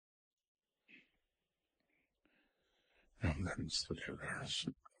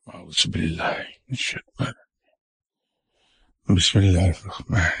أعوذ بالله من الشيطان. بسم اللہ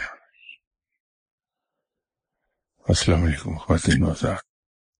الرحمن الرحیم. السلام علیکم خواتین و حضرات.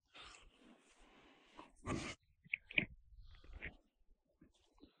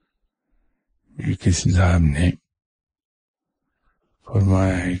 یہ کسی صاحب نے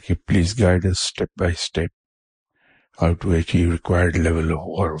فرمایا ہے کہ please guide us step by step how to achieve required level of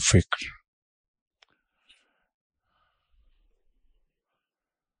غور و فکر.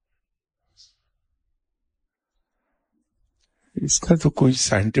 اس کا تو کوئی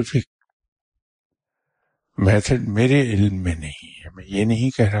سائنٹیفک میتھڈ میرے علم میں نہیں ہے. میں یہ نہیں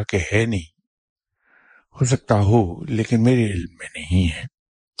کہہ رہا کہ ہے نہیں، ہو سکتا ہو، لیکن میرے علم میں نہیں ہے.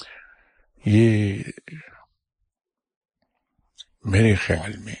 یہ میرے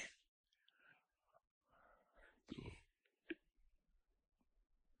خیال میں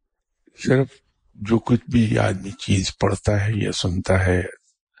صرف جو کچھ بھی آدمی چیز پڑھتا ہے یا سنتا ہے،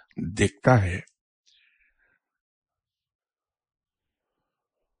 دیکھتا ہے،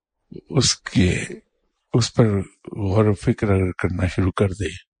 اس پر غور و فکر اگر کرنا شروع کر دے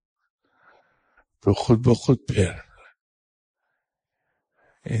تو خود بخود پھر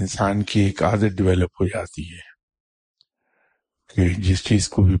انسان کی ایک عادت ڈیولپ ہو جاتی ہے کہ جس چیز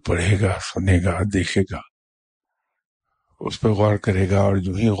کو بھی پڑھے گا، سنے گا، دیکھے گا، اس پہ غور کرے گا، اور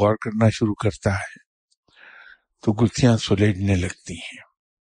جو ہی غور کرنا شروع کرتا ہے تو گتھیاں سلیجنے لگتی ہیں.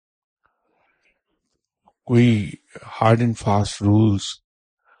 کوئی ہارڈ اینڈ فاسٹ رولز،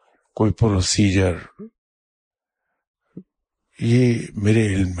 کوئی پروسیجر، یہ میرے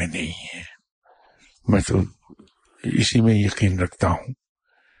علم میں نہیں ہے. میں تو اسی میں یقین رکھتا ہوں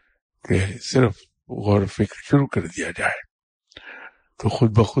کہ صرف غور و فکر شروع کر دیا جائے تو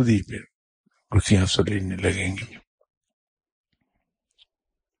خود بخود ہی پھر گتھیاں سلیجنے لگیں گی.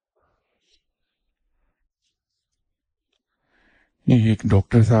 یہ ایک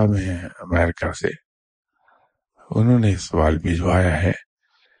ڈاکٹر صاحب ہیں امریکہ سے، انہوں نے سوال بھجوایا ہے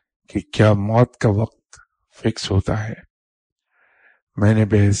کہ کیا موت کا وقت فکس ہوتا ہے؟ میں نے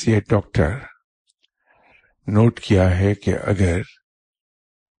بحیثیت ڈاکٹر نوٹ کیا ہے کہ اگر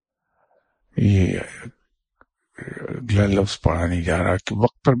یہ اگلا لفظ پڑھا نہیں جا رہا کہ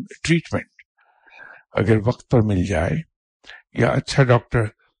وقت پر ٹریٹمنٹ اگر وقت پر مل جائے یا اچھا ڈاکٹر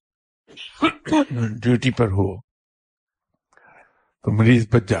ڈیوٹی پر ہو تو مریض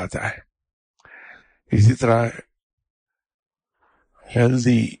بچ جاتا ہے. اسی طرح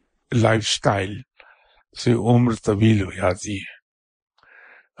ہیلدی لائف سٹائل سے عمر طویل ہو جاتی ہے.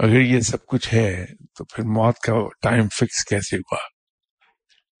 اگر یہ سب کچھ ہے تو پھر موت کا ٹائم فکس کیسے ہوا؟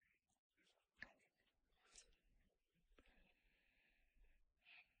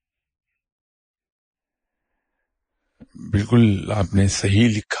 بالکل آپ نے صحیح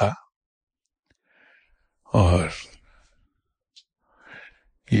لکھا، اور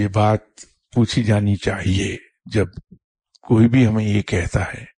یہ بات پوچھی جانی چاہیے جب کوئی بھی ہمیں یہ کہتا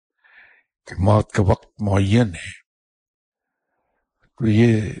ہے کہ موت کا وقت معین ہے، تو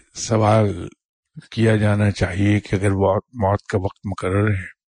یہ سوال کیا جانا چاہیے کہ اگر موت کا وقت مقرر ہے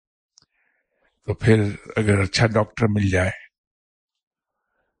تو پھر اگر اچھا ڈاکٹر مل جائے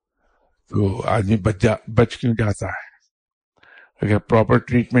تو آدمی بچ کیوں جاتا ہے؟ اگر پراپر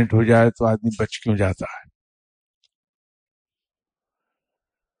ٹریٹمنٹ ہو جائے تو آدمی بچ کیوں جاتا ہے؟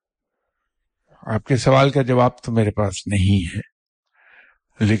 آپ کے سوال کا جواب تو میرے پاس نہیں ہے،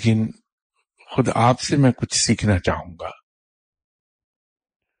 لیکن خود آپ سے میں کچھ سیکھنا چاہوں گا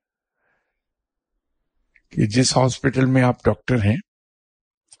کہ جس ہاسپٹل میں آپ ڈاکٹر ہیں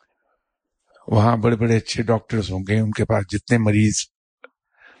وہاں بڑے بڑے اچھے ڈاکٹرز ہوں گے، ان کے پاس جتنے مریض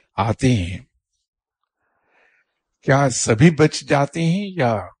آتے ہیں کیا سبھی بچ جاتے ہیں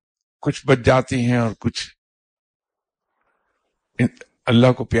یا کچھ بچ جاتے ہیں اور کچھ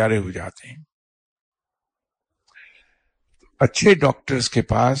اللہ کو پیارے ہو جاتے ہیں؟ اچھے ڈاکٹرز کے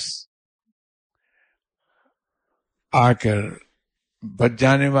پاس آ کر بچ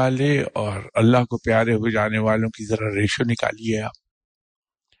جانے والے اور اللہ کو پیارے ہو جانے والوں کی ذرا ریشو نکالیے آپ.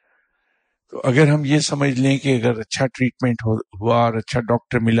 تو اگر ہم یہ سمجھ لیں کہ اگر اچھا ٹریٹمنٹ ہوا اور اچھا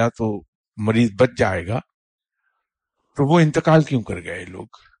ڈاکٹر ملا تو مریض بچ جائے گا، تو وہ انتقال کیوں کر گئے لوگ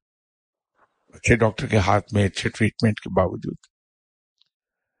اچھے ڈاکٹر کے ہاتھ میں اچھے ٹریٹمنٹ کے باوجود؟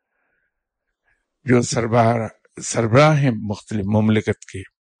 جو سربراہ ہیں مختلف مملکت کے،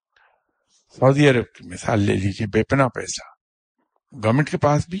 سعودی عرب کی مثال لے لیجیے، بے پناہ پیسہ گورنمنٹ کے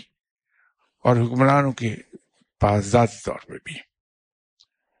پاس بھی اور حکمرانوں کے پاس ذاتی طور پہ بھی،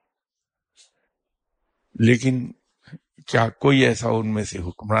 لیکن کیا کوئی ایسا ان میں سے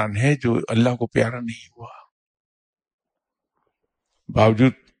حکمران ہے جو اللہ کو پیارا نہیں ہوا؟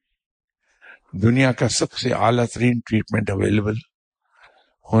 باوجود دنیا کا سب سے اعلیٰ ترین ٹریٹمنٹ اویلیبل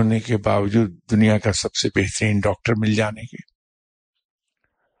ہونے کے باوجود دنیا کا سب سے بہترین ڈاکٹر مل جانے کے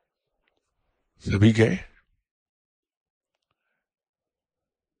سبھی گئے.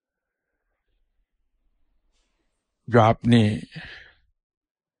 جو آپ نے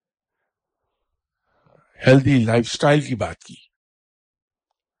ہیلدی لائف سٹائل کی بات کی،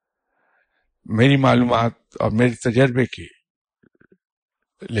 میری معلومات اور میرے تجربے کے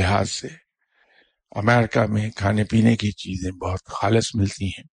لحاظ سے امریکہ میں کھانے پینے کی چیزیں بہت خالص ملتی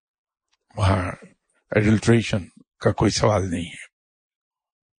ہیں. وہاں ایڈلٹریشن کا کوئی سوال نہیں ہے.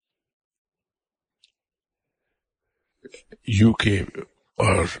 یو کے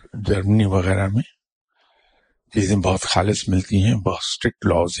اور جرمنی وغیرہ میں چیزیں بہت خالص ملتی ہیں، بہت اسٹرکٹ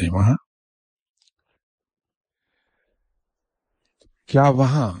لاز ہیں وہاں. کیا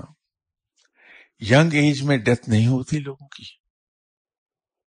وہاں ینگ ایج میں ڈیتھ نہیں ہوتی لوگوں کی؟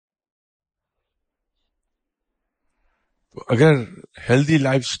 تو اگر ہیلدی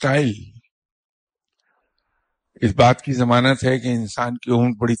لائف سٹائل اس بات کی ضمانت ہے کہ انسان کی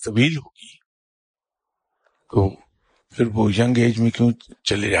عمر بڑی طویل ہوگی، تو پھر وہ ینگ ایج میں کیوں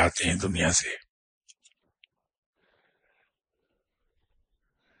چلے جاتے ہیں دنیا سے؟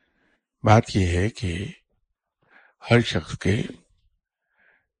 بات یہ ہے کہ ہر شخص کے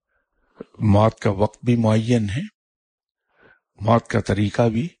موت کا وقت بھی معین ہے، موت کا طریقہ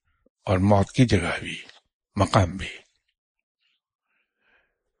بھی، اور موت کی جگہ بھی، مقام بھی،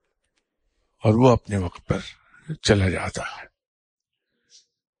 اور وہ اپنے وقت پر چلا جاتا ہے.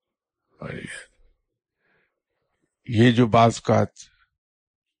 اور یہ جو بعض اوقات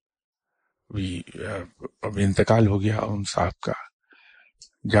اب انتقال ہو گیا ان صاحب کا،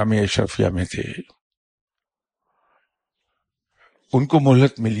 جامعہ اشرفیہ میں تھے، ان کو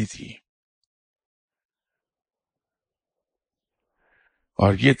مہلت ملی تھی.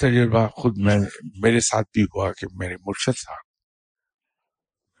 اور یہ تجربہ خود میرے ساتھ بھی ہوا کہ میرے مرشد صاحب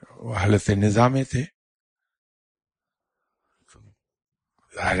وہ حالت نظام میں تھے.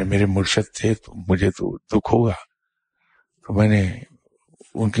 ظاہر میرے مرشد تھے تو مجھے تو دکھ ہوگا، تو میں نے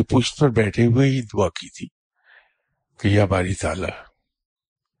ان کی پشت پر بیٹھے ہوئے ہی دعا کی تھی کہ یا باری تعالیٰ،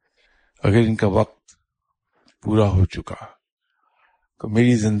 اگر ان کا وقت پورا ہو چکا تو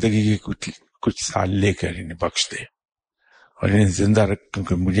میری زندگی کے کچھ سال لے کر انہیں بخش دے اور انہیں زندہ رکھ،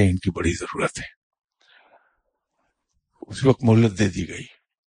 کیونکہ مجھے ان کی بڑی ضرورت ہے. اس وقت مہلت دے دی گئی.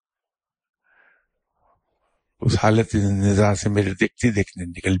 اس حالت نزاع سے میرے دیکھتے دیکھنے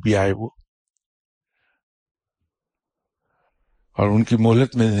نکل بھی آئے وہ، اور ان کی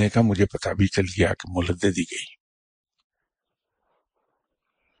مہلت ملنے کا مجھے پتہ بھی چل گیا کہ مہلت دے دی گئی،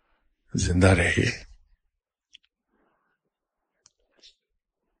 زندہ رہے.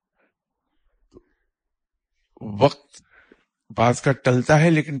 وقت بعض کا ٹلتا ہے،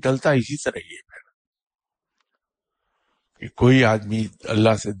 لیکن ٹلتا اسی طرح ہی ہے پھر کہ کوئی آدمی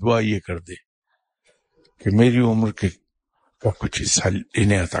اللہ سے دعا یہ کر دے کہ میری عمر کے کا کچھ حصہ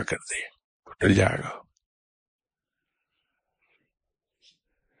انہیں عطا کر دے تو ٹل جائے گا.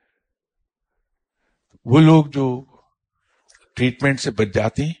 وہ لوگ جو ٹریٹمنٹ سے بچ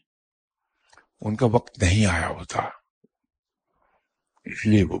جاتے ہیں ان کا وقت نہیں آیا ہوتا، اس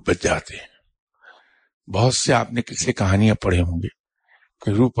لیے وہ بچ جاتے ہیں. بہت سے آپ نے قصے کہانیاں پڑھے ہوں گے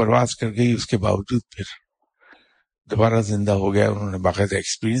کہ روح پرواز کر گئی، اس کے باوجود پھر دوبارہ زندہ ہو گیا. انہوں نے باقاعدہ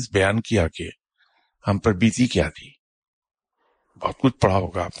ایکسپیرینس بیان کیا کہ ہم پر بیتی کیا تھی. بہت کچھ پڑھا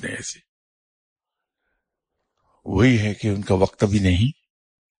ہوگا آپ نے ایسے. وہی ہے کہ ان کا وقت ابھی نہیں،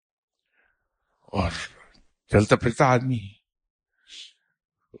 اور چلتا پھرتا آدمی.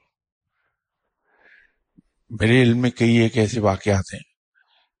 میرے علم میں کئی ایک ایسے واقعات ہیں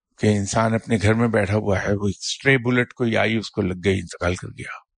کہ انسان اپنے گھر میں بیٹھا ہوا ہے، وہ ایک اسٹرے بلٹ کوئی آئی، اس کو لگ گئی، انتقال کر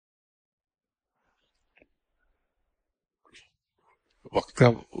گیا.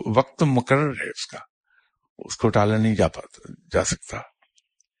 وقت تو مقرر ہے اس کو ٹالا نہیں جا سکتا.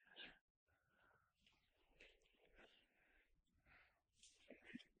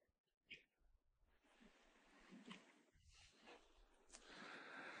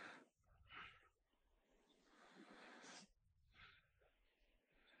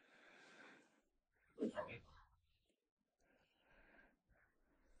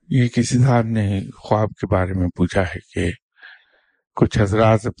 یہ کسی صاحب نے خواب کے بارے میں پوچھا ہے کہ کچھ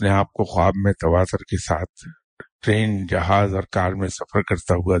حضرات اپنے آپ کو خواب میں تواتر کے ساتھ ٹرین، جہاز اور کار میں سفر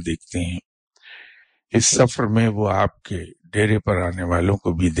کرتا ہوا دیکھتے ہیں. اس سفر میں وہ آپ کے ڈیرے پر آنے والوں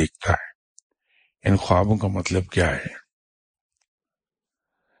کو بھی دیکھتا ہے. ان خوابوں کا مطلب کیا ہے؟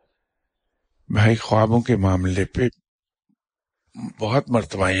 بھائی، خوابوں کے معاملے پہ بہت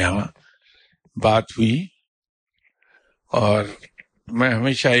مرتبہ یہاں بات ہوئی، اور میں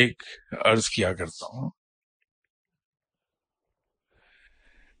ہمیشہ ایک عرض کیا کرتا ہوں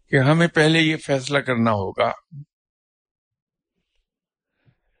کہ ہمیں پہلے یہ فیصلہ کرنا ہوگا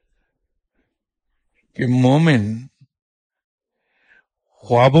کہ مومن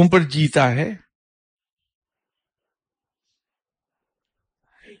خوابوں پر جیتا ہے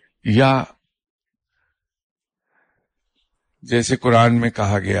یا جیسے قرآن میں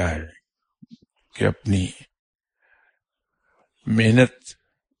کہا گیا ہے کہ اپنی محنت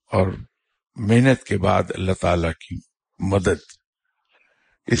اور محنت کے بعد اللہ تعالی کی مدد،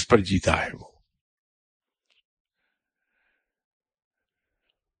 اس پر جیتا ہے وہ.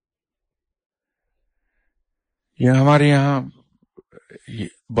 یہ ہمارے یہاں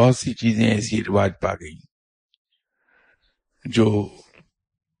بہت سی چیزیں ایسی رواج پا گئی جو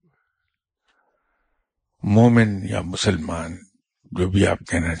مومن یا مسلمان جو بھی آپ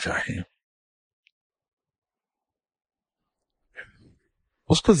کہنا چاہیں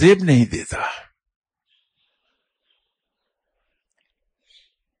اس کو زیب نہیں دیتا.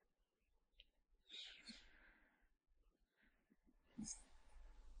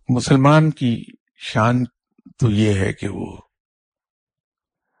 مسلمان کی شان تو یہ ہے کہ وہ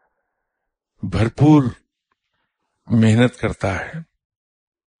بھرپور محنت کرتا ہے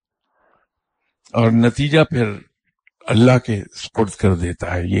اور نتیجہ پھر اللہ کے سپرد کر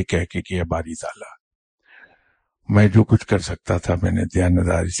دیتا ہے، یہ کہہ کے کہ باری تعالیٰ میں جو کچھ کر سکتا تھا میں نے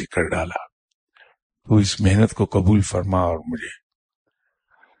دیانتداری سے کر ڈالا، تو اس محنت کو قبول فرما اور مجھے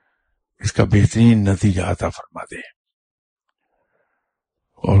اس کا بہترین نتیجہ عطا فرما دے،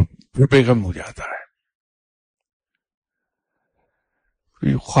 اور پھر بیغم ہو جاتا ہے.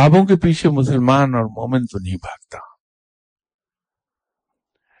 خوابوں کے پیچھے مسلمان اور مومن تو نہیں بھاگتا.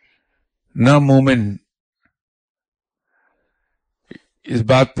 نہ مومن اس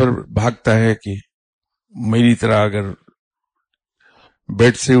بات پر بھاگتا ہے کہ میری طرح اگر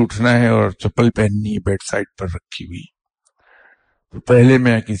بیڈ سے اٹھنا ہے اور چپل پہننی ہے بیڈ سائڈ پر رکھی ہوئی تو پہلے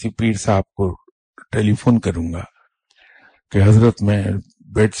میں کسی پیر صاحب کو ٹیلی فون کروں گا کہ حضرت میں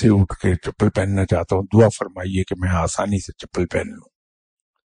بیڈ سے اٹھ کے چپل پہننا چاہتا ہوں، دعا فرمائیے کہ میں آسانی سے چپل پہن لوں.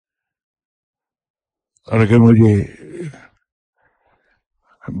 اور اگر مجھے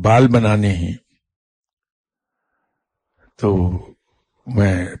بال بنانے ہیں تو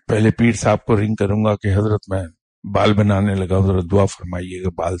میں پہلے پیر صاحب کو رنگ کروں گا کہ حضرت میں بال بنانے لگا، حضرت دعا فرمائیے کہ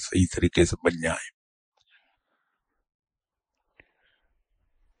بال صحیح طریقے سے بن جائیں.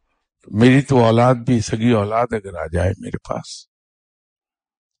 میری تو اولاد بھی، سگی اولاد اگر آ جائے میرے پاس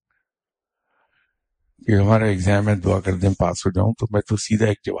کہ ہمارا ایگزام ہے دعا کر دیں پاس ہو جاؤں، تو میں تو سیدھا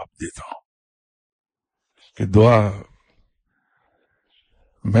ایک جواب دیتا ہوں کہ دعا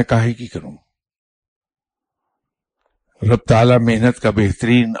میں کاہے کی کروں، رب تعالیٰ محنت کا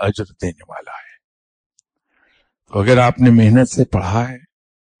بہترین اجر دینے والا ہے. تو اگر آپ نے محنت سے پڑھا ہے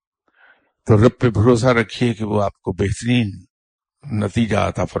تو رب پہ بھروسہ رکھیے کہ وہ آپ کو بہترین نتیجہ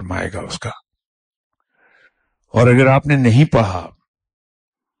عطا فرمائے گا اس کا. اور اگر آپ نے نہیں پڑھا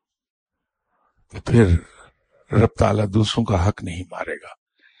تو پھر رب تعالیٰ دوسروں کا حق نہیں مارے گا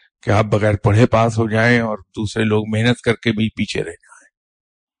کہ آپ بغیر پڑھے پاس ہو جائیں اور دوسرے لوگ محنت کر کے بھی پیچھے رہ جائیں.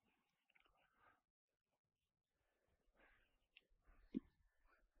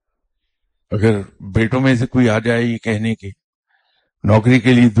 اگر بیٹوں میں سے کوئی آ جائے یہ کہنے کے نوکری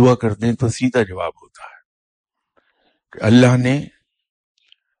کے لیے دعا کر دیں تو سیدھا جواب ہوتا ہے کہ اللہ نے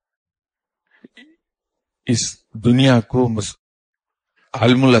اس دنیا کو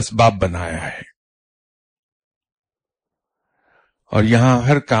عالم الاسباب بنایا ہے اور یہاں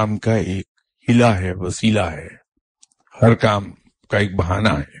ہر کام کا ایک ہلا ہے، وسیلہ ہے، ہر کام کا ایک بہانہ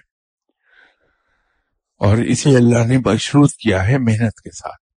ہے، اور اسے اللہ نے مشروط کیا ہے محنت کے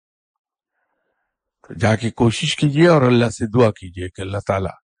ساتھ. تو جا کے کوشش کیجئے اور اللہ سے دعا کیجئے کہ اللہ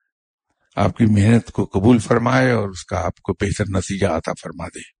تعالیٰ آپ کی محنت کو قبول فرمائے اور اس کا آپ کو بہتر نتیجہ عطا فرما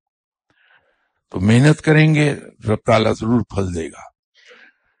دے. تو محنت کریں گے رب تعالیٰ ضرور پھل دے گا.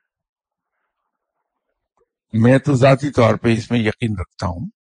 میں تو ذاتی طور پہ اس میں یقین رکھتا ہوں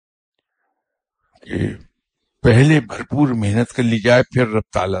کہ پہلے بھرپور محنت کر لی جائے، پھر رب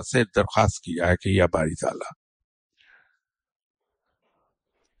تعالیٰ سے درخواست کی جائے کہ یا باری تعالیٰ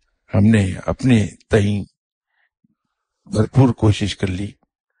ہم نے اپنے تئیں بھرپور کوشش کر لی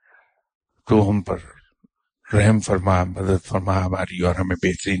تو ہم پر رحم فرما، مدد فرما ہماری، اور ہمیں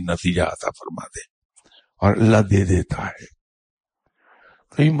بہترین نتیجہ عطا فرما دے. اور اللہ دے دیتا ہے.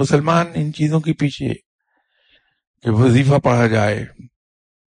 تو یہ مسلمان ان چیزوں کے پیچھے کہ وظیفہ پڑھا جائے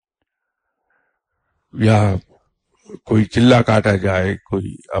یا کوئی چلہ کاٹا جائے،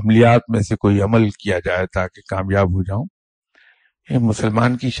 کوئی عملیات میں سے کوئی عمل کیا جائے تاکہ کامیاب ہو جاؤں، یہ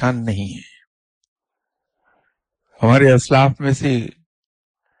مسلمان کی شان نہیں ہے. ہمارے اسلاف میں سے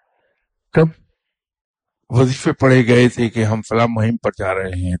کب وظیفے پڑے گئے تھے کہ ہم فلاں مہم پر جا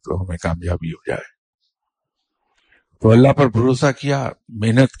رہے ہیں تو ہمیں کامیابی ہو جائے، تو اللہ پر بھروسہ کیا،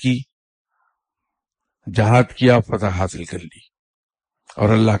 محنت کی، جہاد کیا، فتح حاصل کر لی، اور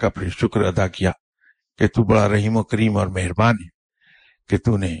اللہ کا پھر شکر ادا کیا کہ تو بڑا رحیم و کریم اور مہربان ہے کہ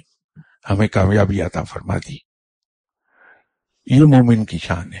تو نے ہمیں کامیابی عطا فرما دی۔ یہ مومن کی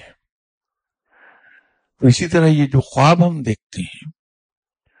شان ہے۔ تو اسی طرح یہ جو خواب ہم دیکھتے ہیں،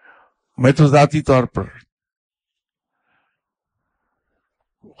 میں تو ذاتی طور پر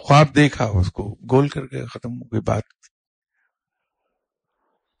خواب دیکھا، اس کو گول کر کے ختم ہو گئی بات،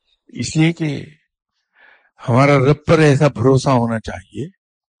 اس لیے کہ ہمارا رب پر ایسا بھروسہ ہونا چاہیے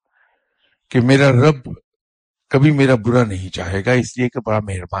کہ میرا رب کبھی میرا برا نہیں چاہے گا، اس لیے کہ بڑا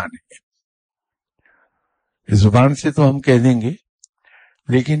مہربان ہے۔ اس زبان سے تو ہم کہہ دیں گے،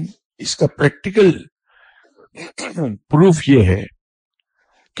 لیکن اس کا پریکٹیکل پروف یہ ہے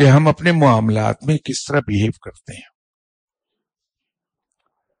کہ ہم اپنے معاملات میں کس طرح بیہیو کرتے ہیں۔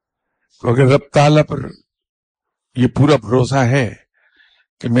 تو اگر رب تعالیٰ پر یہ پورا بھروسہ ہے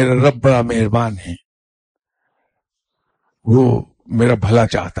کہ میرا رب بڑا مہربان ہے، وہ میرا بھلا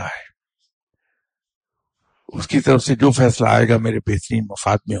چاہتا ہے، اس کی طرف سے جو فیصلہ آئے گا میرے بہترین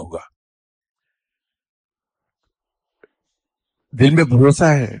مفاد میں ہوگا، دل میں بھروسہ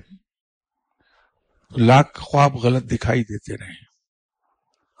ہے، لاکھ خواب غلط دکھائی دیتے رہے،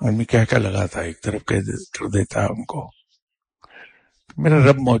 آدمی کہہ لگاتا ہے، ایک طرف کر دیتا ہے ان کو، میرا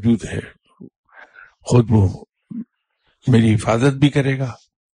رب موجود ہے، خود وہ میری حفاظت بھی کرے گا،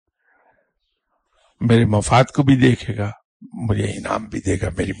 میرے مفاد کو بھی دیکھے گا، مجھے انعام بھی دے گا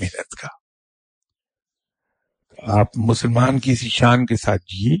میری محنت کا۔ آپ مسلمان کی اسی شان کے ساتھ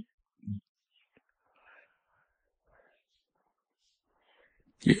جیے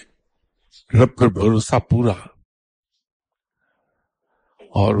کہ رب پر بھروسہ پورا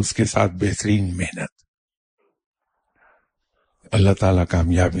اور اس کے ساتھ بہترین محنت، اللہ تعالیٰ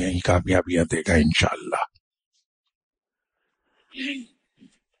کامیابیاں ہی کامیابیاں دے گا انشاءاللہ۔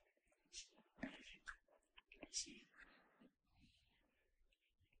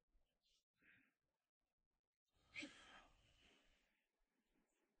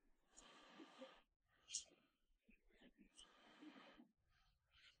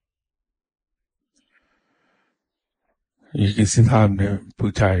 یہ کسی صاحب نے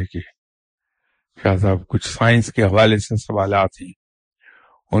پوچھا ہے کہ شاہ صاحب کچھ سائنس کے حوالے سے سوالات ہیں،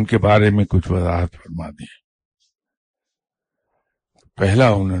 ان کے بارے میں کچھ وضاحت فرما دیں۔ پہلا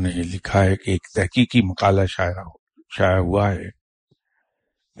انہوں نے یہ لکھا ہے کہ ایک تحقیقی مقالہ شائع ہوا ہے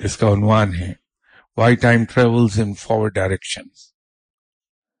جس کا عنوان ہے Y time travels in forward direction.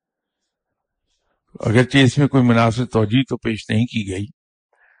 اگرچہ اس میں کوئی مناسب توجہ تو پیش نہیں کی گئی،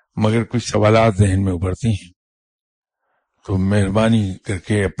 مگر کچھ سوالات ذہن میں ابھرتے ہیں، تو مہربانی کر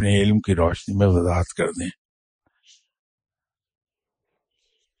کے اپنے علم کی روشنی میں وضاحت کر دیں۔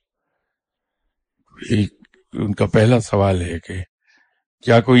 ان کا پہلا سوال ہے کہ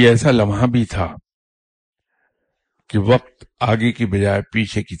کیا کوئی ایسا لمحہ بھی تھا کہ وقت آگے کی بجائے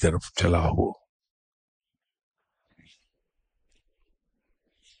پیچھے کی طرف چلا ہو؟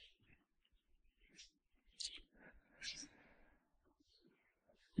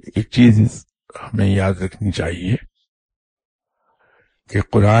 ایک چیز ہمیں یاد رکھنی چاہیے کہ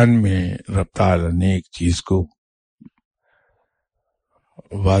قرآن میں رب تعالیٰ نے ایک چیز کو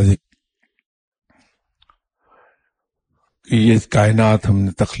واضح کہ یہ کائنات ہم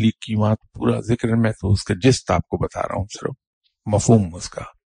نے تخلیق کی، وہاں پورا ذکر، میں تو اس کا جست آپ کو بتا رہا ہوں، صرف مفہوم اس کا،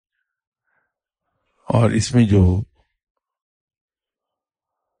 اور اس میں جو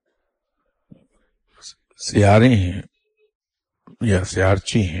سیارے ہیں یا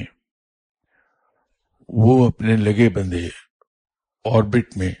سیارچی ہیں وہ اپنے لگے بندے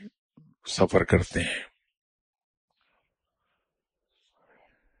آربٹ میں سفر کرتے ہیں،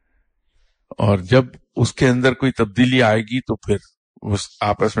 اور جب اس کے اندر کوئی تبدیلی آئے گی تو پھر اس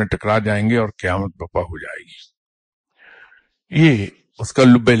آپس میں ٹکرا جائیں گے اور قیامت برپا ہو جائے گی۔ یہ اس کا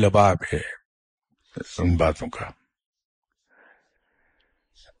لب لباب ہے ان باتوں کا۔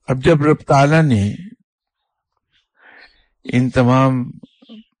 اب جب رب تعالیٰ نے ان تمام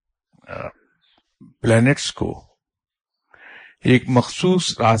پلانٹس کو ایک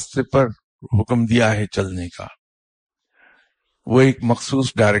مخصوص راستے پر حکم دیا ہے چلنے کا، وہ ایک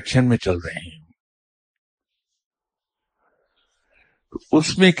مخصوص ڈائریکشن میں چل رہے ہیں،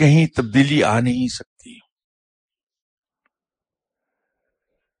 اس میں کہیں تبدیلی آ نہیں سکتی،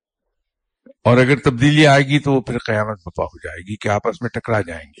 اور اگر تبدیلی آئے گی تو وہ پھر قیامت برپا ہو جائے گی کہ آپس میں ٹکرا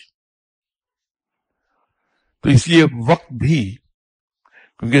جائیں گے۔ تو اس لیے وقت بھی،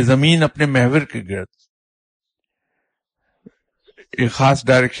 کیونکہ زمین اپنے محور کے گرد ایک خاص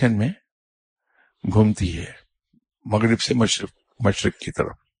ڈائریکشن میں घूमती है, मगरिब से मशरिक की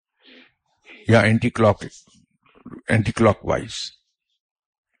तरफ, या एंटी क्लॉक वाइज।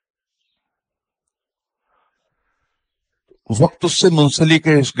 वक्त उससे मुंसलिक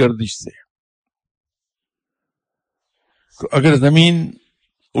है इस गर्दिश से। तो अगर जमीन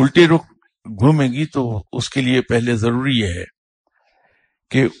उल्टे रुख घूमेगी तो उसके लिए पहले जरूरी है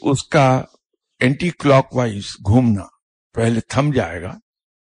कि उसका एंटी क्लॉकवाइज घूमना पहले थम जाएगा,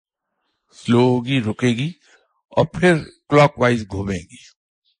 स्लो होगी, रुकेगी, और फिर क्लॉकवाइज घूमेगी,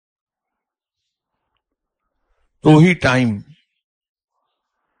 तो ही टाइम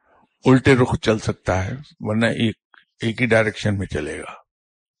उल्टे रुख चल सकता है, वरना एक ही डायरेक्शन में चलेगा।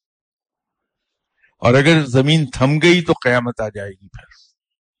 और अगर जमीन थम गई तो कयामत आ जाएगी फिर।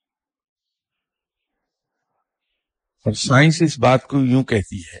 और साइंस इस बात को यूं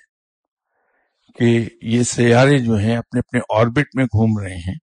कहती है कि ये सैयारे जो हैं अपने अपने ऑर्बिट में घूम रहे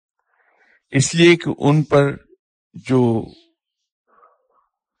हैं, इसलिए कि उन पर जो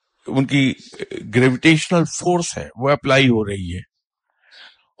उनकी ग्रेविटेशनल फोर्स है वो अप्लाई हो रही है,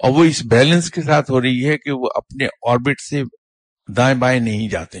 और वो इस बैलेंस के साथ हो रही है कि वो अपने ऑर्बिट से दाएं बाएं नहीं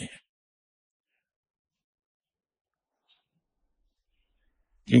जाते हैं।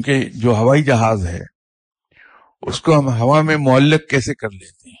 क्योंकि जो हवाई जहाज है उसको हम हवा में मुअल्लक कैसे कर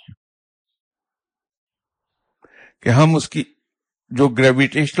लेते हैं कि हम उसकी जो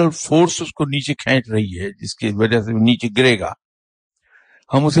ग्रेविटेशनल फोर्स उसको नीचे खींच रही है, जिसकी वजह से वो नीचे गिरेगा,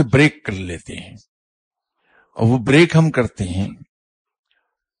 हम उसे ब्रेक कर लेते हैं। और वो ब्रेक हम करते हैं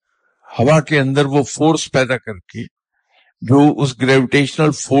हवा के अंदर वो फोर्स पैदा करके जो उस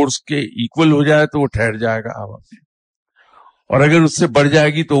ग्रेविटेशनल फोर्स के इक्वल हो जाए तो वो ठहर जाएगा हवा में, और अगर उससे बढ़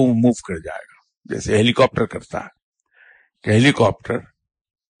जाएगी तो वो मूव कर जाएगा, जैसे हेलीकॉप्टर करता है कि हेलीकॉप्टर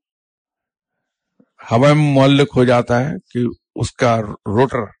हवा में मुअल्लक हो जाता है कि उसका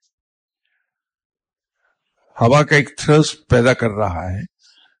रोटर हवा का एक थ्रस्ट पैदा कर रहा है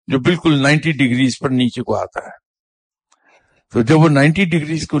जो बिल्कुल 90 डिग्रीज पर नीचे को आता है। तो जब वो 90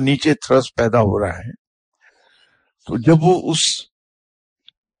 डिग्रीज को नीचे थ्रस्ट पैदा हो रहा है, तो जब वो उस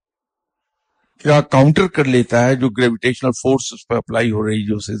क्या काउंटर कर लेता है जो ग्रेविटेशनल फोर्स उस पर अप्लाई हो रही,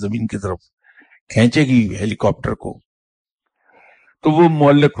 जो उसे जमीन की तरफ खींचेगी हेलीकॉप्टर को, तो वो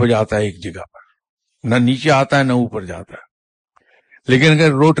मुअल्लक हो जाता है एक जगह पर, ना नीचे आता है ना ऊपर जाता है। लेकिन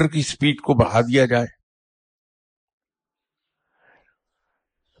अगर रोटर की स्पीड को बढ़ा दिया जाए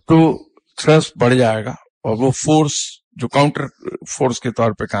तो थ्रस्ट बढ़ जाएगा, और वो फोर्स जो काउंटर फोर्स के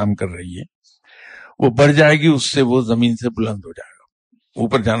तौर पे काम कर रही है वो बढ़ जाएगी, उससे वो जमीन से बुलंद हो जाएगा,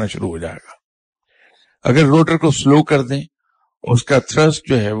 ऊपर जाना शुरू हो जाएगा। अगर रोटर को स्लो कर दें, उसका थ्रस्ट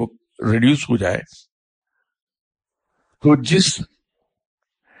जो है वो रिड्यूस हो जाए, तो जिस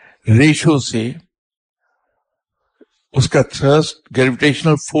रेशो से उसका थ्रस्ट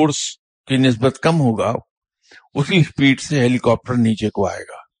ग्रेविटेशनल फोर्स की निस्बत कम होगा, उसी स्पीड से हेलीकॉप्टर नीचे को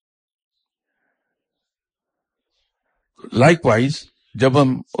आएगा। लाइकवाइज जब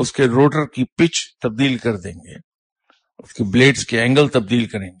हम उसके रोटर की पिच तब्दील कर देंगे, उसके ब्लेड्स के एंगल तब्दील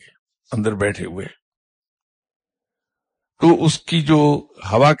करेंगे अंदर बैठे हुए, तो उसकी जो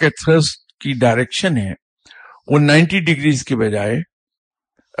हवा के थ्रस्ट की डायरेक्शन है वो 90 डिग्रीज के बजाय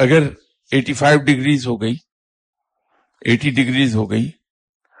अगर 85 डिग्रीज हो गई, 80 डिग्रीज हो गई,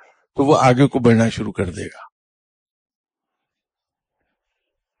 तो वो आगे को बढ़ना शुरू कर देगा।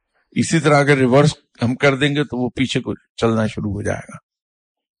 इसी तरह अगर रिवर्स हम कर देंगे तो वो पीछे को चलना शुरू हो जाएगा।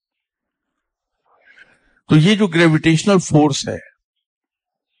 तो ये जो ग्रेविटेशनल फोर्स है,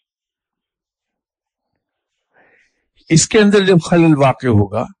 इसके अंदर जब खलल वाक़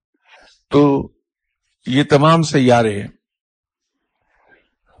होगा तो ये तमाम सैयारे,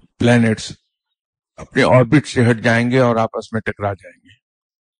 प्लैनेट्स अपने ऑर्बिट से हट जाएंगे और आपस में टकरा जाएंगे।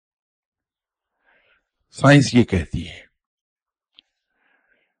 साइंस ये कहती है।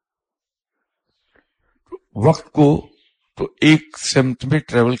 वक्त को तो एक सिमत में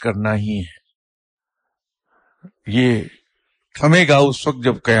ट्रेवल करना ही है, ये थमेगा उस वक्त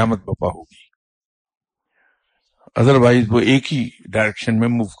जब कयामत बपा होगी, अदरवाइज वो एक ही डायरेक्शन में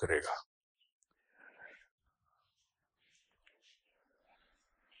मूव करेगा।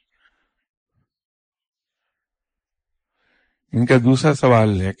 इनका दूसरा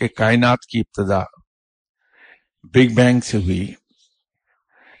सवाल है कि कायनात की इब्तिदा बिग बैंग से हुई।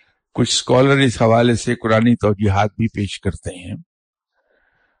 कुछ स्कॉलर इस हवाले से कुरानी तौजीहात भी पेश करते हैं,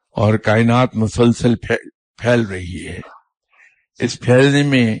 और कायनात मुसलसल फैल रही है। इस फैलने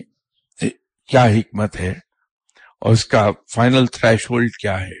में क्या हिकमत है और उसका फाइनल थ्रेशोल्ड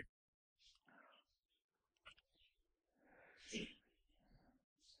क्या है?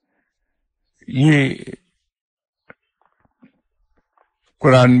 ये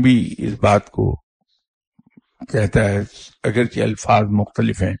कुरान भी इस बात को کہتا ہے اگرچہ الفاظ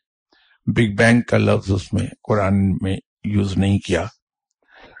مختلف ہیں، بگ بینگ کا لفظ اس میں قرآن میں یوز نہیں کیا،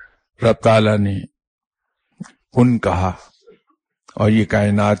 رب تعالیٰ نے کن کہا اور یہ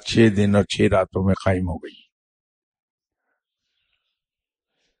کائنات 6 دن اور 6 راتوں میں قائم ہو گئی۔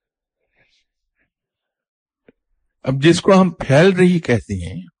 اب جس کو ہم پھیل رہی کہتے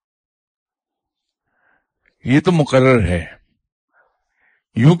ہیں، یہ تو مقرر ہے،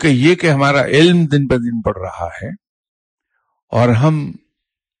 یوں کہ یہ کہ ہمارا علم دن بہ دن بڑھ رہا ہے اور ہم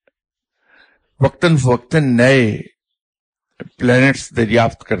وقتاً فوقتاً نئے پلینٹس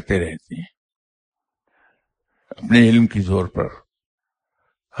دریافت کرتے رہتے ہیں اپنے علم کی زور پر۔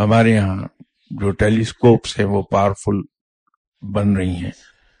 ہمارے ہاں جو ٹیلیسکوپس ہیں وہ پاورفل بن رہی ہیں،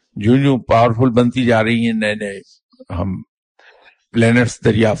 جو پاورفل بنتی جا رہی ہیں نئے نئے ہم پلینٹس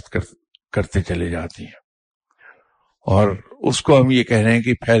دریافت کرتے چلے جاتے ہیں، اور اس کو ہم یہ کہہ رہے ہیں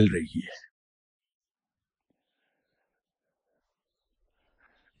کہ پھیل رہی ہے۔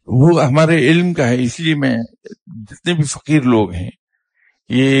 وہ ہمارے علم کا ہے، اس لیے میں جتنے بھی فقیر لوگ ہیں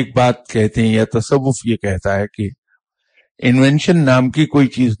یہ ایک بات کہتے ہیں، یا تصوف یہ کہتا ہے کہ انوینشن نام کی کوئی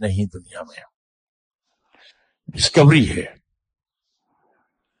چیز نہیں دنیا میں، ڈسکوری ہے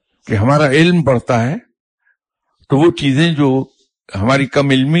کہ ہمارا علم بڑھتا ہے تو وہ چیزیں جو ہماری کم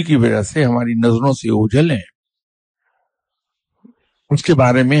علمی کی وجہ سے ہماری نظروں سے اوجھل ہیں اس کے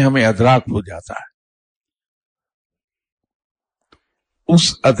بارے میں ہمیں ادراک ہو جاتا ہے۔ اس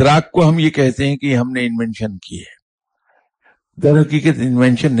ادراک کو ہم یہ کہتے ہیں کہ ہم نے انوینشن کی ہے۔ در حقیقت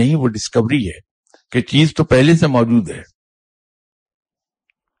انوینشن نہیں، وہ ڈسکوری ہے کہ چیز تو پہلے سے موجود ہے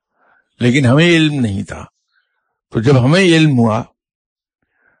لیکن ہمیں علم نہیں تھا، تو جب ہمیں علم ہوا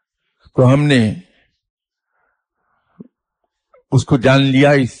تو ہم نے اس کو جان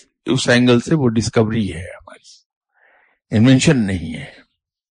لیا، اس اینگل سے وہ ڈسکوری ہے ہماری، انوینشن نہیں ہے۔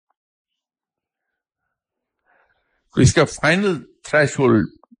 تو اس کا فائنل تھریش ہولڈ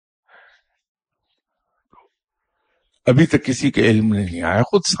ابھی تک کسی کے علم میں نہیں آیا،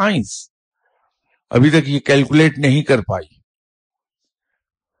 خود سائنس ابھی تک یہ کیلکولیٹ نہیں کر پائی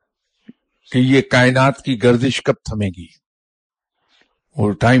کہ یہ کائنات کی گردش کب تھمے گی،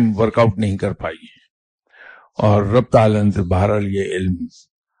 وہ ٹائم ورک آؤٹ نہیں کر پائی ہے، اور رب تعالیٰ نے بہرحال یہ علم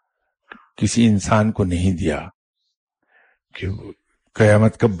کسی انسان کو نہیں دیا کہ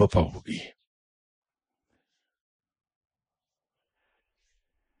قیامت کب برپا ہوگی۔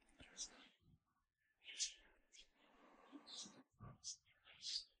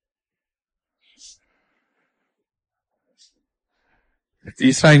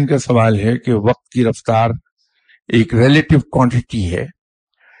 تیسرا ان کا سوال ہے کہ وقت کی رفتار ایک ریلیٹو کوانٹٹی ہے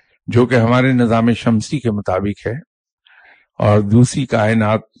جو کہ ہمارے نظام شمسی کے مطابق ہے، اور دوسری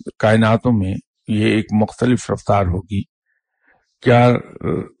کائناتوں میں یہ ایک مختلف رفتار ہوگی۔ کیا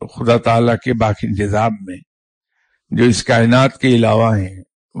خدا تعالیٰ کے باقی نظام میں جو اس کائنات کے علاوہ ہیں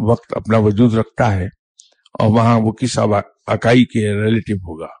وقت اپنا وجود رکھتا ہے، اور وہاں وہ کس اکائی کے ریلیٹو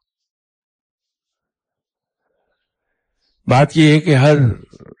ہوگا؟ بات یہ ہے کہ ہر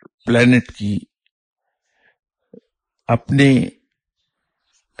پلینٹ کی اپنے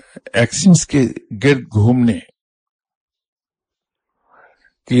ایکسس کے گرد گھومنے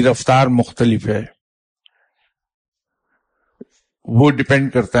کی رفتار مختلف ہے۔ وہ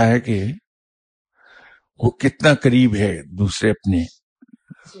ڈپینڈ کرتا ہے کہ وہ کتنا قریب ہے دوسرے اپنے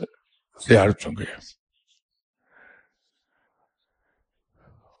سیارتوں کے،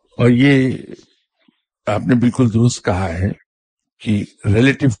 اور یہ آپ نے بالکل درست کہا ہے کہ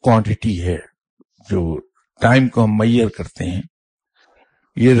ریلیٹو کوانٹٹی ہے جو ٹائم کو ہم میئر کرتے ہیں،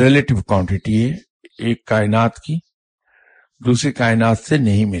 یہ ریلیٹو کوانٹٹی ہے، ایک کائنات کی دوسری کائنات سے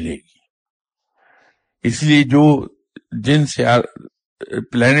نہیں ملے گی۔ اس لیے جن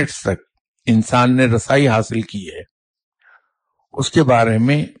پلینٹس تک انسان نے رسائی حاصل کی ہے اس کے بارے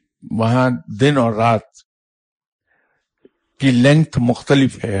میں وہاں دن اور رات کی لینتھ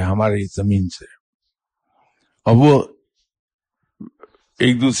مختلف ہے ہماری زمین سے، اور وہ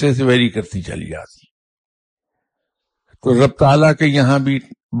ایک دوسرے سے ویری کرتی چلی جاتی۔ تو رب تعالیٰ کے یہاں بھی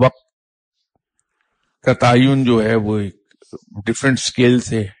وقت کا تعین جو ہے وہ ایک ڈفرینٹ اسکیل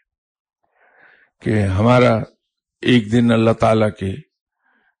سے ہے کہ ہمارا ایک دن اللہ تعالیٰ کے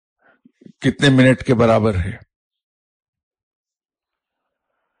کتنے منٹ کے برابر ہے۔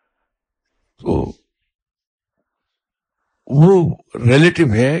 تو وہ ریلیٹو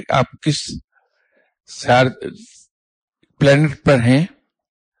ہے آپ کس پلینٹ پر ہیں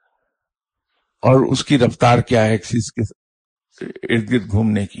اور اس کی رفتار کیا ہے ایکسس کے ارد گرد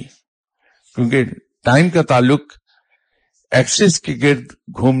گھومنے کی، کیونکہ ٹائم کا تعلق ایکسس کے گرد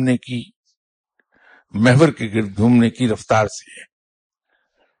گھومنے کی، محور کے گرد گھومنے کی رفتار سے ہے،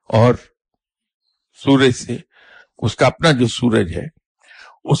 اور سورج سے اس کا اپنا جو سورج ہے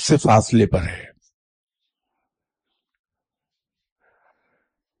اس سے فاصلے پر ہے،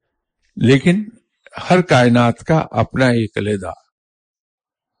 لیکن ہر کائنات کا اپنا ایک علیحدہ.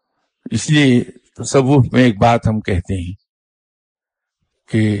 اس لیے تصوف میں ایک بات ہم کہتے ہیں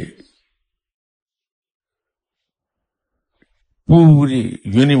کہ پوری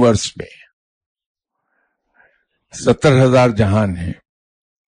یونیورس میں 70,000 جہان ہیں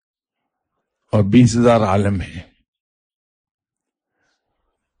اور 20,000 عالم ہیں.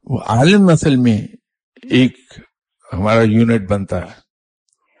 وہ عالم اصل میں ایک ہمارا یونٹ بنتا ہے،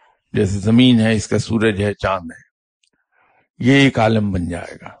 جیسے زمین ہے، اس کا سورج ہے، چاند ہے، یہ ایک عالم بن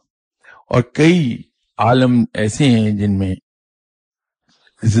جائے گا. اور کئی عالم ایسے ہیں جن میں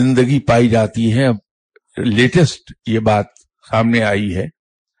زندگی پائی جاتی ہے. اب لیٹسٹ یہ بات سامنے آئی ہے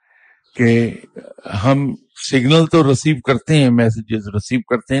کہ ہم سگنل تو ریسیو کرتے ہیں، میسیجز ریسیو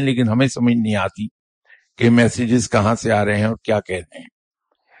کرتے ہیں، لیکن ہمیں سمجھ نہیں آتی کہ میسیجز کہاں سے آ رہے ہیں اور کیا کہہ رہے ہیں،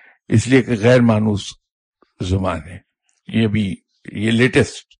 اس لیے کہ غیر مانوس زبان ہے. یہ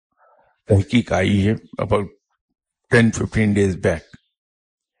لیٹسٹ تحقیق آئی ہے اباؤٹ 10-15 days بیک.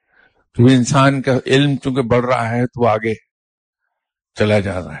 تو انسان کا علم چونکہ بڑھ رہا ہے تو آگے چلا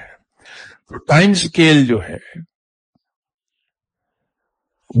جا رہا ہے. تو ٹائم سکیل جو ہے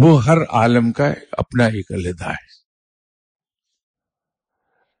وہ ہر عالم کا اپنا ایک علیحدہ ہے.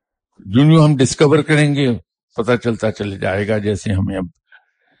 جو ہم ڈسکور کریں گے پتہ چلتا چلے جائے گا. جیسے ہمیں اب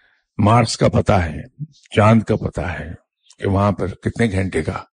مارس کا پتہ ہے، چاند کا پتہ ہے کہ وہاں پر کتنے گھنٹے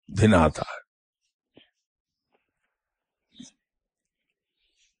کا دن آتا ہے.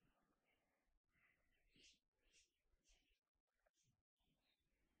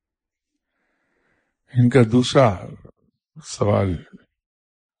 ان کا دوسرا سوال،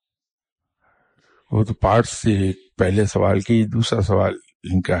 وہ تو پارٹ سے پہلے سوال کی، دوسرا سوال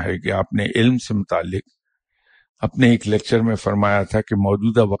ان کا ہے کہ آپ نے علم سے متعلق اپنے ایک لیکچر میں فرمایا تھا کہ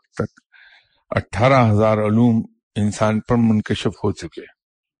موجودہ وقت تک 18,000 علوم انسان پر منکشف ہو چکے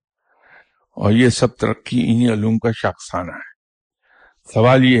اور یہ سب ترقی انہی علوم کا شاخسانہ ہے.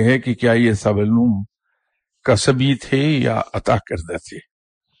 سوال یہ ہے کہ کیا یہ سب علوم کسبی تھے یا عطا کردہ تھے؟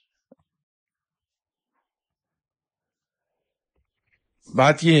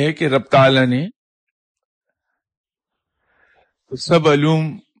 بات یہ ہے کہ رب تعالیٰ نے سب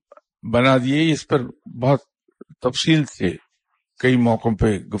علوم بنا دیے. اس پر بہت تفصیل سے کئی موقعوں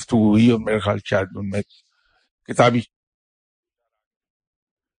پہ گفتگو ہوئی اور میرے خیال شاید ان میں کتابی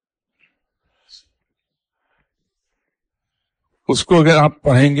اس کو اگر آپ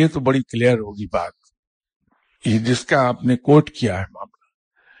پڑھیں گے تو بڑی کلیئر ہوگی بات. یہ جس کا آپ نے کوٹ کیا ہے معاملہ،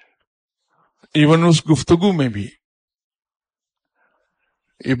 ایون اس گفتگو میں بھی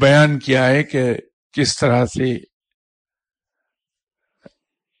یہ بیان کیا ہے کہ کس طرح سے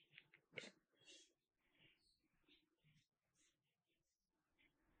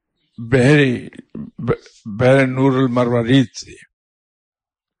بحر نور المروارید سے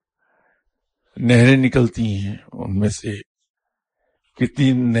نہریں نکلتی ہیں، ان میں سے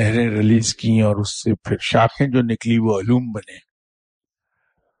کتنی نہریں ریلیز کی اور اس سے پھر شاخیں جو نکلی وہ علوم بنے،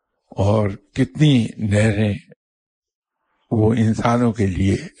 اور کتنی نہریں وہ انسانوں کے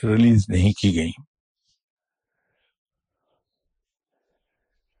لیے ریلیز نہیں کی گئیں.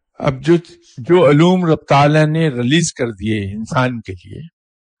 اب جو علوم رب تعالیٰ نے ریلیز کر دیے انسان کے لیے،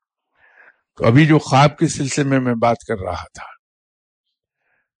 تو ابھی جو خواب کے سلسلے میں بات کر رہا تھا،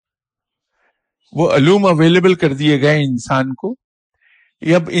 وہ علوم اویلیبل کر دیے گئے انسان کو.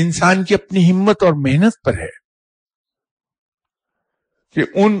 یہ اب انسان کی اپنی ہمت اور محنت پر ہے کہ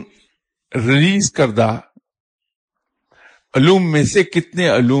ان ریلیز کردہ علوم میں سے کتنے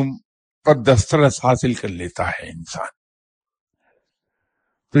علوم پر دسترس حاصل کر لیتا ہے انسان.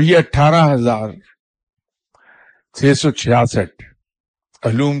 تو یہ 18,666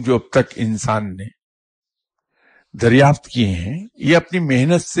 علوم جو اب تک انسان نے دریافت کیے ہیں، یہ اپنی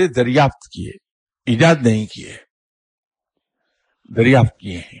محنت سے دریافت کیے، ایجاد نہیں کیے، دریافت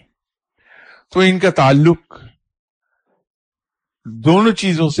کیے ہیں. تو ان کا تعلق دونوں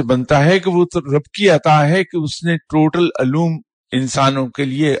چیزوں سے بنتا ہے کہ وہ تو رب کی عطا ہے کہ اس نے ٹوٹل علوم انسانوں کے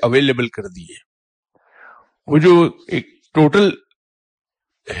لیے اویلیبل کر دیے. وہ جو ایک ٹوٹل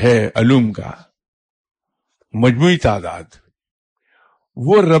ہے علوم کا مجموعی تعداد،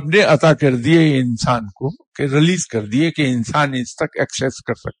 وہ رب نے عطا کر دیے انسان کو، کہ ریلیز کر دیے کہ انسان اس تک ایکسیس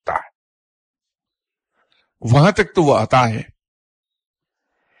کر سکتا ہے. وہاں تک تو وہ عطا ہے،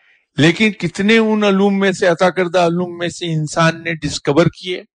 لیکن کتنے ان علوم میں سے، عطا کردہ علوم میں سے انسان نے ڈسکور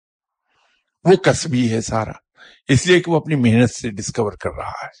کیے، وہ کسبی ہے سارا، اس لیے کہ وہ اپنی محنت سے ڈسکور کر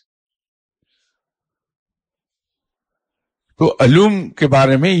رہا ہے. تو علوم کے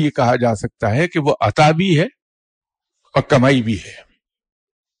بارے میں یہ کہا جا سکتا ہے کہ وہ عطا بھی ہے اور کمائی بھی ہے.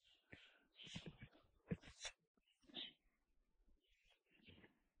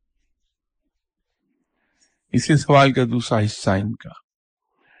 اسی سوال کا دوسرا حصہ ان کا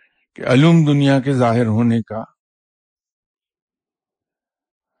کہ علوم دنیا کے ظاہر ہونے کا،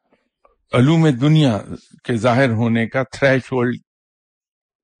 علوم دنیا کے ظاہر ہونے کا تھریش ہولڈ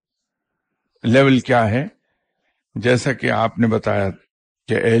لیول کیا ہے. جیسا کہ آپ نے بتایا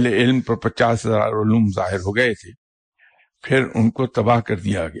کہ اہل علم پر 50,000 علوم ظاہر ہو گئے تھے، پھر ان کو تباہ کر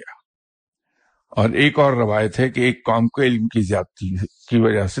دیا گیا. اور ایک اور روایت ہے کہ ایک قوم کو علم کی زیادتی کی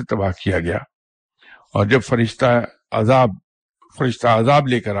وجہ سے تباہ کیا گیا، اور جب فرشتہ عذاب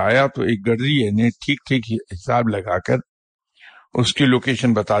لے کر آیا تو ایک گڈریے نے ٹھیک ٹھیک حساب لگا کر اس کی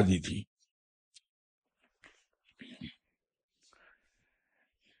لوکیشن بتا دی تھی.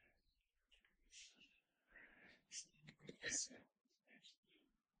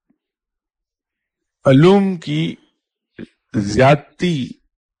 علوم کی زیادتی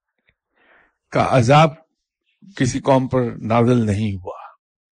کا عذاب کسی قوم پر نازل نہیں ہوا.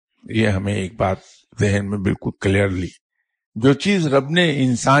 یہ ہمیں ایک بات ذہن میں بالکل کلیئرلی، جو چیز رب نے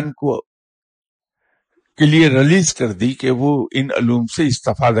انسان کو کے لیے ریلیز کر دی کہ وہ ان علوم سے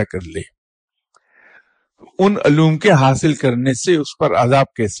استفادہ کر لے، ان علوم کے حاصل کرنے سے اس پر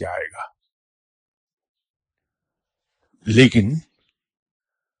عذاب کیسے آئے گا؟ لیکن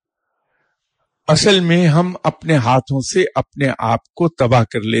اصل میں ہم اپنے ہاتھوں سے اپنے آپ کو تباہ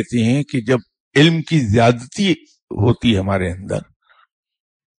کر لیتے ہیں کہ جب علم کی زیادتی ہوتی ہے ہمارے اندر،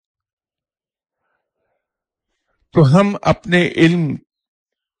 تو ہم اپنے علم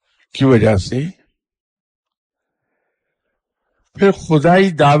کی وجہ سے پھر خدائی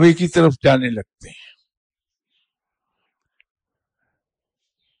دعوے کی طرف جانے لگتے ہیں.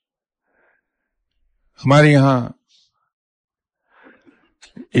 ہمارے یہاں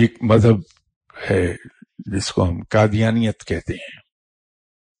ایک مذہب ہے جس کو ہم قادیانیت کہتے ہیں.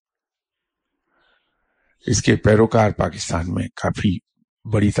 اس کے پیروکار پاکستان میں کافی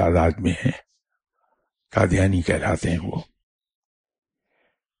بڑی تعداد میں ہیں، قادیانی کہلاتے ہیں وہ.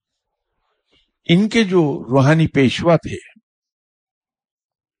 ان کے جو روحانی پیشوا تھے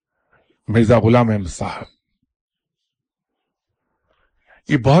مرزا غلام احمد صاحب،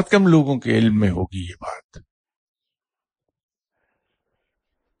 یہ بہت کم لوگوں کے علم میں ہوگی یہ بات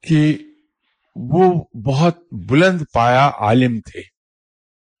کہ وہ بہت بلند پایا عالم تھے.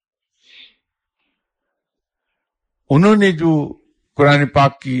 انہوں نے جو قرآن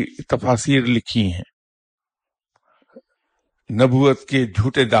پاک کی تفاسیر لکھی ہیں نبوت کے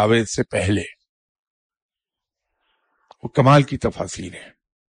جھوٹے دعوے سے پہلے، وہ کمال کی تفاسیر ہیں.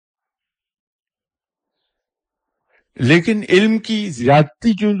 لیکن علم کی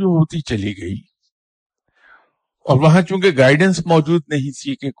زیادتی جو ہوتی چلی گئی، اور وہاں چونکہ گائیڈنس موجود نہیں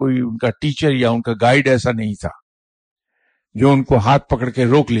تھی کہ کوئی ان کا ٹیچر یا ان کا گائیڈ ایسا نہیں تھا جو ان کو ہاتھ پکڑ کے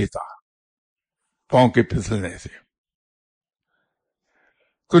روک لیتا پاؤں کے پھسلنے سے،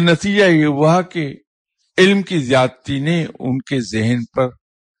 تو نتیجہ یہ ہوا کہ علم کی زیادتی نے ان کے ذہن پر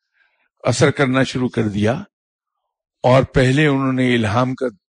اثر کرنا شروع کر دیا، اور پہلے انہوں نے الہام کا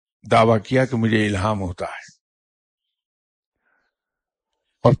دعویٰ کیا کہ مجھے الہام ہوتا ہے،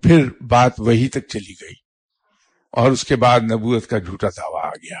 اور پھر بات وہی تک چلی گئی، اور اس کے بعد نبوت کا جھوٹا دعویٰ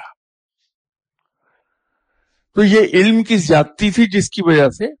آ گیا. تو یہ علم کی زیادتی تھی جس کی وجہ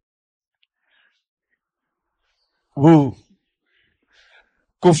سے وہ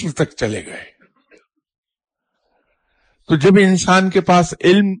کفر تک چلے گئے. تو جب انسان کے پاس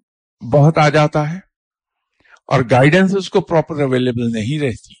علم بہت آ جاتا ہے اور گائیڈنس اس کو پراپر اویلیبل نہیں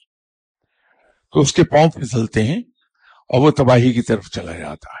رہتی، تو اس کے پاؤں پھسلتے ہیں اور وہ تباہی کی طرف چلا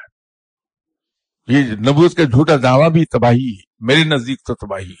جاتا ہے. یہ نبوت کا جھوٹا دعویٰ بھی تباہی ہے، میرے نزدیک تو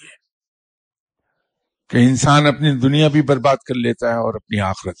تباہی ہے کہ انسان اپنی دنیا بھی برباد کر لیتا ہے اور اپنی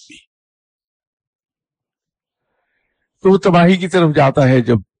آخرت بھی. تو وہ تباہی کی طرف جاتا ہے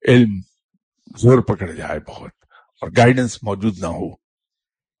جب علم زور پکڑ جائے بہت اور گائیڈنس موجود نہ ہو.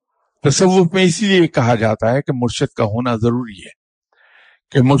 تصوف میں اسی لیے کہا جاتا ہے کہ مرشد کا ہونا ضروری ہے،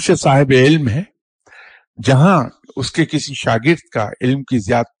 کہ مرشد صاحب علم ہے. جہاں اس کے کسی شاگرد کا علم کی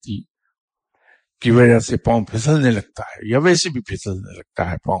زیادتی کی وجہ سے پاؤں پھسلنے لگتا ہے یا ویسے بھی پھسلنے لگتا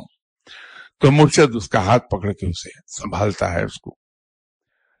ہے پاؤں، تو مرشد اس کا ہاتھ پکڑ کے اسے سنبھالتا ہے، اس کو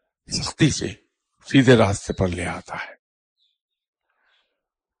سختی سے سیدھے راستے پر لے آتا ہے.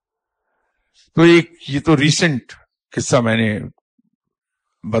 تو یہ تو ریسنٹ قصہ میں نے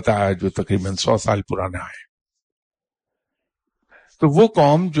بتایا جو تقریباً 100 سال پرانا ہے. تو وہ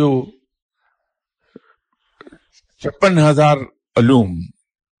قوم جو 56,000 علوم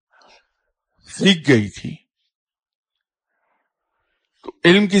سیکھ گئی تھی، تو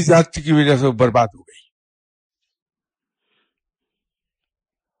علم کی زیادتی کی وجہ سے وہ برباد ہو گئی.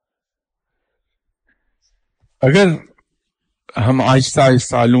 اگر ہم آہستہ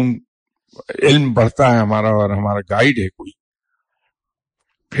آہستہ علم بڑھتا ہے ہمارا اور ہمارا گائیڈ ہے کوئی،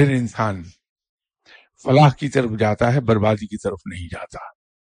 پھر انسان فلاح کی طرف جاتا ہے، بربادی کی طرف نہیں جاتا.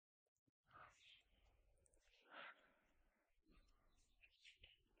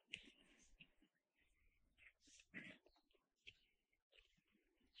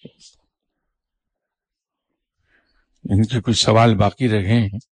 ان کے کچھ سوال باقی رہے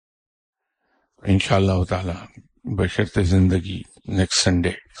ہیں، انشاءاللہ تعالی بشرط زندگی نیکسٹ سنڈے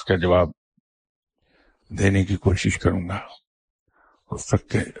اس کا جواب دینے کی کوشش کروں گا. اس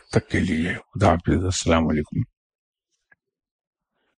تک کے لیے خدا حافظ. السلام علیکم.